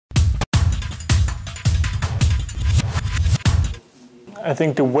I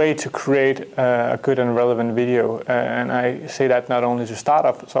think the way to create a good and relevant video, and I say that not only to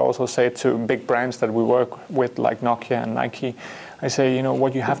startups, I also say it to big brands that we work with, like Nokia and Nike. I say, you know,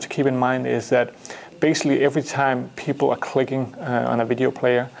 what you have to keep in mind is that basically every time people are clicking on a video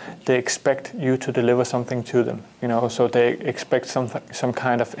player, they expect you to deliver something to them. You know, so they expect some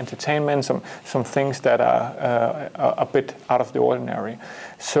kind of entertainment, some things that are a bit out of the ordinary.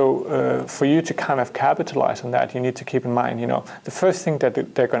 So for you to kind of capitalize on that, you need to keep in mind, you know, the first thing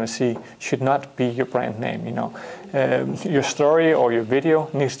that they're going to see should not be your brand name. You know, your story or your video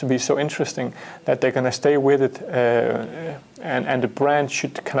needs to be so interesting that they're going to stay with it, and the brand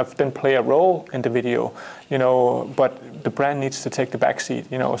should kind of then play a role in the video. You know, but the brand needs to take the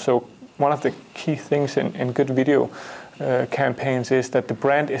backseat. You know, so one of the key things in good video campaigns is that the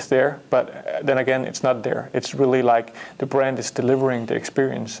brand is there, but then again, it's not there. It's really like the brand is delivering the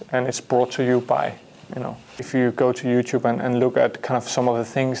experience, and it's brought to you by, you know. If you go to YouTube and look at kind of some of the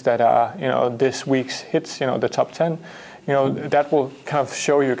things that are, you know, this week's hits, you know, the top 10, you know, that will kind of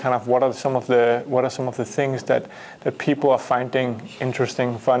show you kind of what are some of the things that people are finding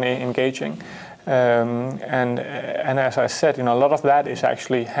interesting, funny, engaging. And as I said, you know, a lot of that is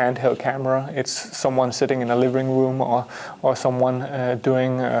actually handheld camera. It's someone sitting in a living room, or someone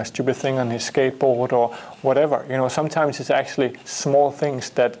doing a stupid thing on his skateboard or whatever. You know, sometimes it's actually small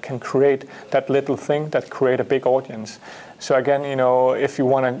things that can create that little thing that create a big audience. So again, you know, if you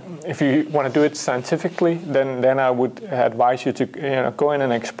want to do it scientifically, then I would advise you to, you know, go in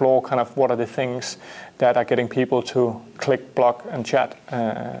and explore kind of what are the things that are getting people to click, block, and chat,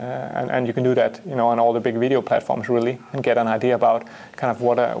 and you can do that, you know, on all the big video platforms really, and get an idea about kind of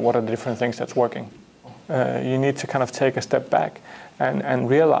what are the different things that's working. You need to kind of take a step back and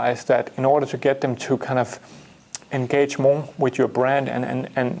realize that in order to get them to kind of engage more with your brand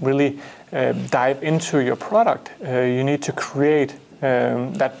and really dive into your product, you need to create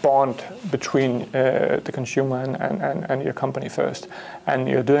that bond between the consumer and your company first. And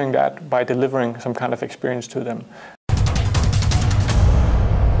you're doing that by delivering some kind of experience to them.